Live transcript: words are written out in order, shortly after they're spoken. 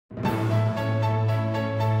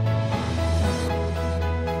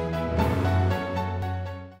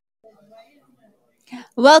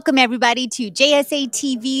Welcome, everybody, to JSA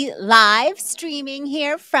TV live streaming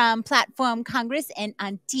here from Platform Congress in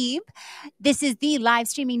Antibes. This is the live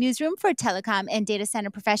streaming newsroom for telecom and data center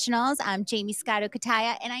professionals. I'm Jamie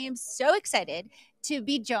Scotto-Kataya, and I am so excited to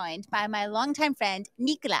be joined by my longtime friend,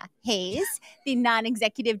 Nicola Hayes, the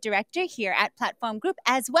non-executive director here at Platform Group,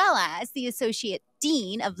 as well as the Associate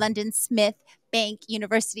Dean of London Smith Bank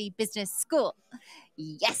University Business School.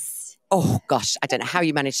 Yes. Oh, gosh, I don't know how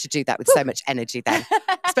you managed to do that with so much energy then,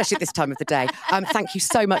 especially at this time of the day. Thank you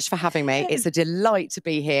so much for having me. It's a delight to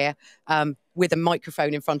be here with a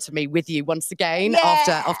microphone in front of me with you once again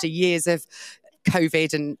after years of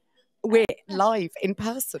COVID, and we're live in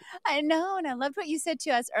person. I know, and I loved what you said to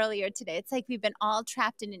us earlier today. It's like we've been all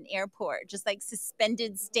trapped in an airport, just like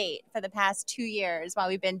suspended state for the past 2 years while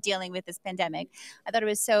we've been dealing with this pandemic. I thought it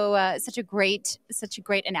was such a great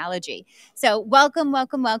analogy. So welcome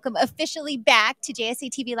officially back to JSA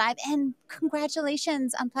TV Live, and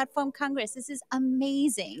congratulations on Platform Congress. This is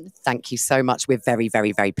amazing. Thank you so much. We're very,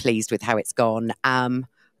 very, very pleased with how it's gone.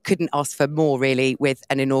 Couldn't ask for more, really, with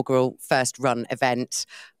an inaugural first run event.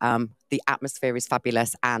 The atmosphere is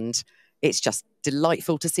fabulous, and it's just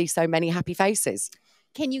delightful to see so many happy faces.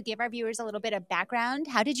 Can you give our viewers a little bit of background?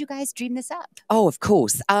 How did you guys dream this up? Oh, of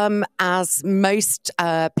course. As most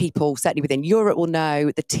people, certainly within Europe, will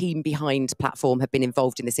know, the team behind Platform have been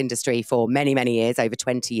involved in this industry for many, many years, over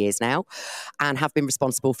 20 years now, and have been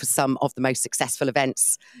responsible for some of the most successful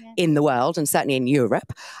events in the world, and certainly in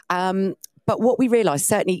Europe. But what we realised,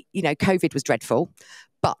 certainly, COVID was dreadful,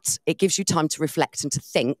 but it gives you time to reflect and to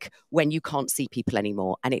think when you can't see people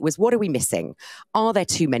anymore. And it was, what are we missing? Are there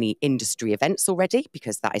too many industry events already?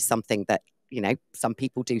 Because that is something that, some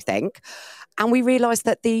people do think. And we realised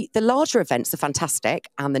that the larger events are fantastic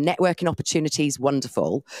and the networking opportunities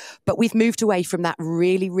wonderful, but we've moved away from that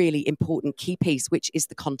really, really important key piece, which is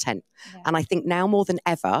the content. Yeah. And I think now more than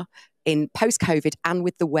ever, in post-COVID and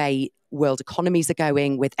with the way world economies are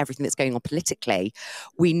going, with everything that's going on politically,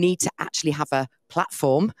 we need to actually have a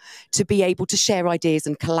platform to be able to share ideas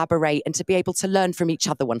and collaborate and to be able to learn from each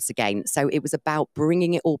other once again. So it was about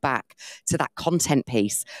bringing it all back to that content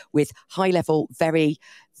piece with high-level, very,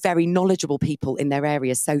 very knowledgeable people in their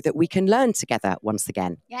areas so that we can learn together once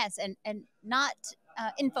again. Yes, and not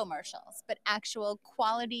infomercials, but actual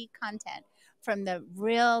quality content from the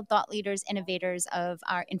real thought leaders, innovators of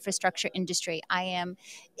our infrastructure industry. I am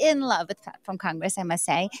in love with Platform Congress, I must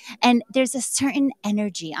say. And there's a certain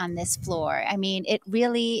energy on this floor. I mean, it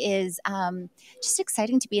really is just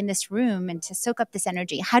exciting to be in this room and to soak up this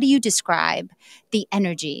energy. How do you describe the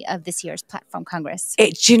energy of this year's Platform Congress?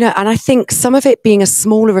 And I think some of it being a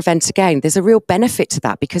smaller event again, there's a real benefit to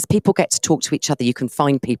that because people get to talk to each other. You can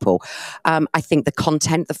find people. I think the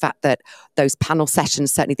content, the fact that those panel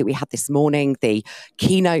sessions, certainly that we had this morning, the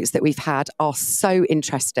keynotes that we've had are so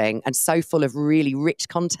interesting and so full of really rich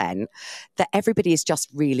content that everybody is just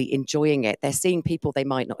really enjoying it. They're seeing people they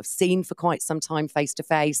might not have seen for quite some time face to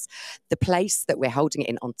face. The place that we're holding it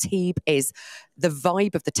in Antibes is the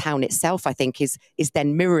vibe of the town itself, I think, is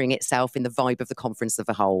then mirroring itself in the vibe of the conference as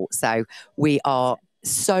a whole. So we are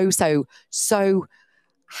so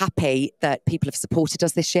happy that people have supported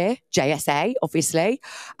us this year. JSA, obviously,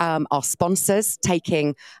 our sponsors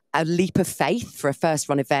taking a leap of faith for a first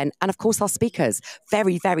run event. And of course, our speakers,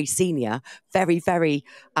 very, very senior, very, very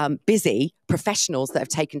busy professionals that have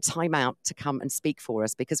taken time out to come and speak for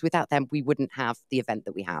us, because without them, we wouldn't have the event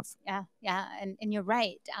that we have. Yeah. And you're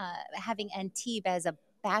right. Having Antibes as a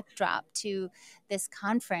backdrop to this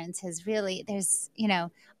conference has really, there's,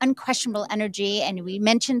 unquestionable energy. And we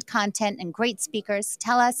mentioned content and great speakers.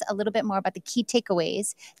 Tell us a little bit more about the key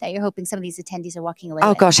takeaways that you're hoping some of these attendees are walking away with.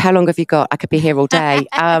 Oh gosh, how long have you got? I could be here all day.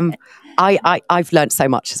 I've learned so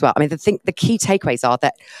much as well. I mean, the key takeaways are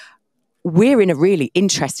that we're in a really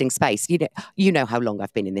interesting space. You know how long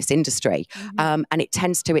I've been in this industry, and it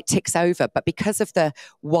ticks over. But because of the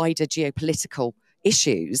wider geopolitical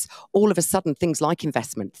issues, all of a sudden things like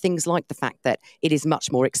investment, things like the fact that it is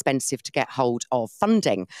much more expensive to get hold of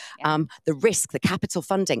funding, the risk, the capital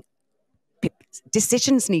funding,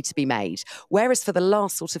 decisions need to be made. Whereas for the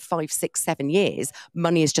last sort of 5, 6, 7 years,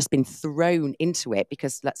 money has just been thrown into it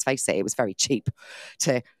because, let's face it, it was very cheap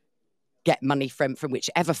to get money from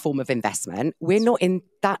whichever form of investment. We're not in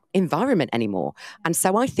that environment anymore. And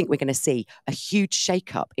so I think we're going to see a huge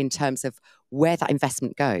shake-up in terms of where that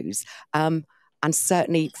investment goes. And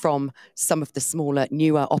certainly from some of the smaller,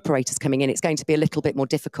 newer operators coming in, it's going to be a little bit more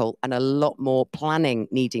difficult and a lot more planning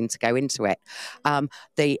needing to go into it.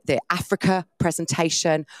 The Africa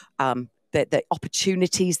presentation, the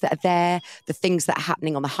opportunities that are there, the things that are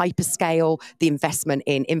happening on the hyperscale, the investment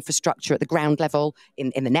in infrastructure at the ground level,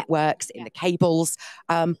 in the networks, in the cables.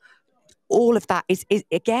 All of that is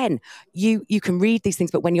again, you can read these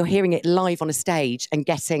things, but when you're hearing it live on a stage and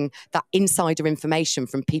getting that insider information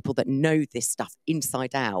from people that know this stuff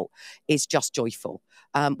inside out is just joyful.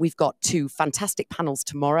 We've got 2 fantastic panels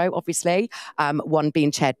tomorrow, obviously. One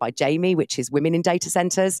being chaired by Jamie, which is women in data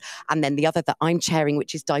centers, and then the other that I'm chairing,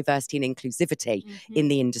 which is diversity and inclusivity in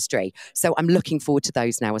the industry. So I'm looking forward to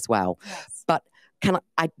those now as well. Yes. But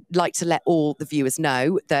I'd like to let all the viewers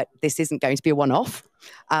know that this isn't going to be a one-off.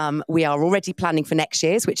 We are already planning for next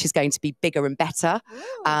year's, which is going to be bigger and better,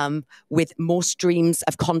 with more streams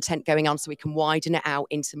of content going on, so we can widen it out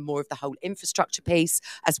into more of the whole infrastructure piece,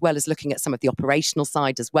 as well as looking at some of the operational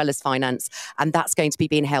side, as well as finance. And that's going to be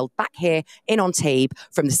being held back here in Antibes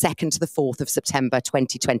from the 2nd to the 4th of September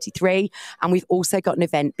 2023. And we've also got an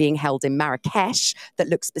event being held in Marrakesh that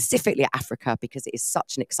looks specifically at Africa, because it is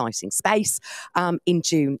such an exciting space, in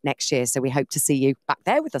June next year. So we hope to see you back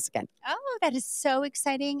there with us again. Oh, that is so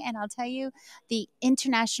exciting. And I'll tell you, the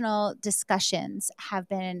international discussions have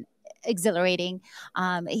been exhilarating.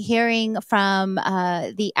 Hearing from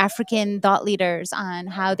the African thought leaders on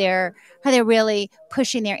how they're really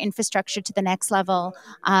pushing their infrastructure to the next level.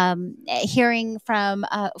 Hearing from,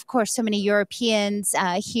 of course, so many Europeans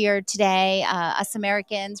here today, us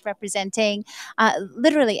Americans representing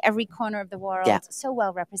literally every corner of the world, so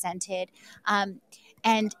well represented.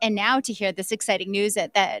 And now to hear this exciting news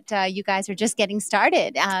that you guys are just getting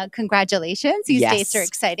started. Congratulations. These dates are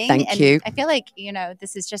exciting. Thank you. I feel like,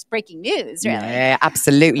 this is just breaking news, really. Yeah,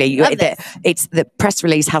 absolutely. The press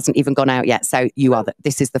release hasn't even gone out yet. So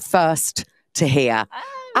this is the first to hear.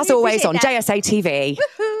 As always on JSA TV,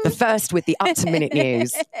 the first with the up-to-minute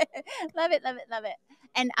news. Love it, love it, love it.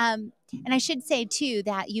 And I should say, too,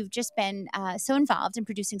 that you've just been so involved in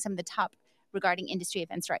producing some of the top regarding industry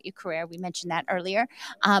events throughout your career. We mentioned that earlier.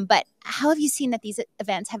 But how have you seen that these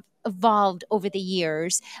events have evolved over the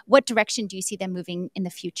years? What direction do you see them moving in the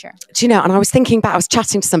future? Do you know, and I was thinking back, I was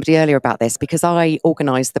chatting to somebody earlier about this, because I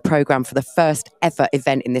organised the programme for the first ever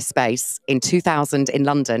event in this space in 2000 in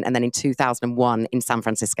London, and then in 2001 in San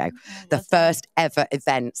Francisco. The first ever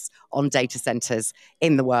events on data centres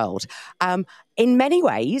in the world. In many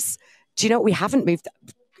ways, do you know what? We haven't moved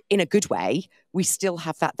in a good way. We still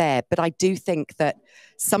have that there. But I do think that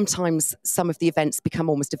sometimes some of the events become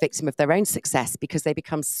almost a victim of their own success, because they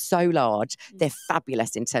become so large. They're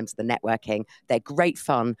fabulous in terms of the networking. They're great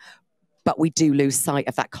fun. But we do lose sight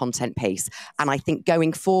of that content piece. And I think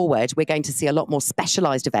going forward, we're going to see a lot more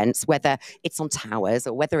specialised events, whether it's on towers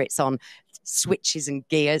or whether it's on switches and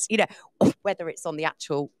gears, or whether it's on the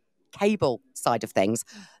actual cable side of things,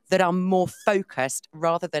 that are more focused,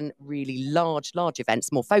 rather than really large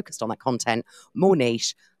events, more focused on that content, more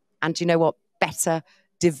niche, and you know what, better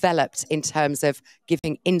developed in terms of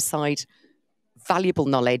giving inside valuable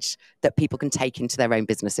knowledge that people can take into their own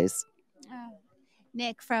businesses.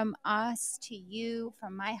 Nick, from us to you,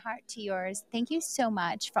 from my heart to yours, thank you so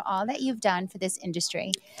much for all that you've done for this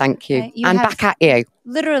industry. Thank you. And back at you.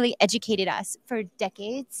 Literally educated us for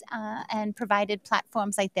decades and provided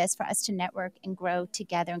platforms like this for us to network and grow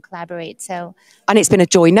together and collaborate. And it's been a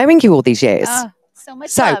joy knowing you all these years. So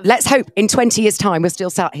much So love. Let's hope in 20 years' time we're still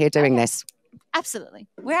sat here doing this. Absolutely.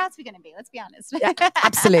 Where else are we going to be? Let's be honest. Yeah,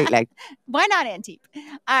 absolutely. Why not Antibes?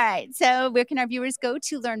 All right. So where can our viewers go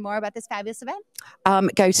to learn more about this fabulous event?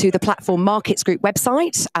 Go to the Platform Markets Group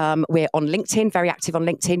website. We're on LinkedIn, very active on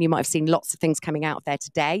LinkedIn. You might have seen lots of things coming out of there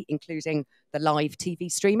today, including the live TV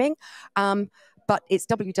streaming. But it's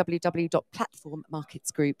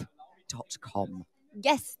www.platformmarketsgroup.com.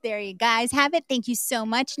 Yes, there you guys have it. Thank you so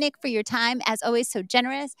much, Nick, for your time. As always, so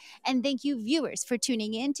generous. And thank you, viewers, for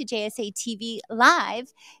tuning in to JSA TV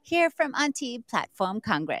Live here from Antibes Platform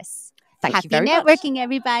Congress. Thank Happy you very networking, much.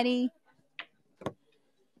 everybody.